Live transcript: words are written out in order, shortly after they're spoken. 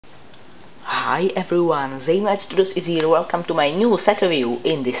Hi everyone, Studios is here. Welcome to my new set review.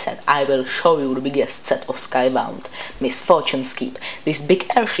 In this set I will show you the biggest set of Skybound, Misfortune Skip. This big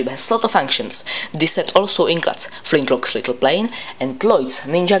airship has a lot of functions. This set also includes Flintlock's little plane and Lloyd's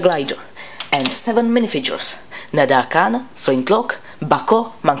ninja glider, and 7 minifigures: NADAKHAN, Flintlock,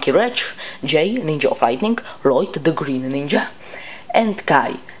 Bucko, Monkey Wrench, Jay, Ninja of Lightning, Lloyd, the Green Ninja, and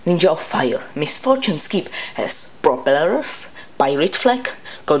Kai, Ninja of Fire. Misfortune Skip has propellers, pirate flag,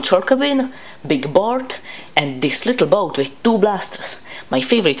 control cabin, big board, and this little boat with 2 blasters. My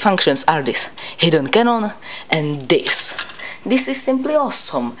favorite functions are this hidden cannon and this. This is simply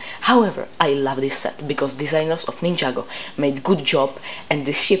awesome. However, I love this set because designers of Ninjago made good job and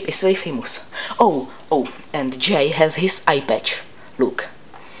this ship is very famous. Oh, and Jay has his eye patch. Look.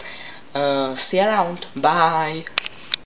 See you around. Bye.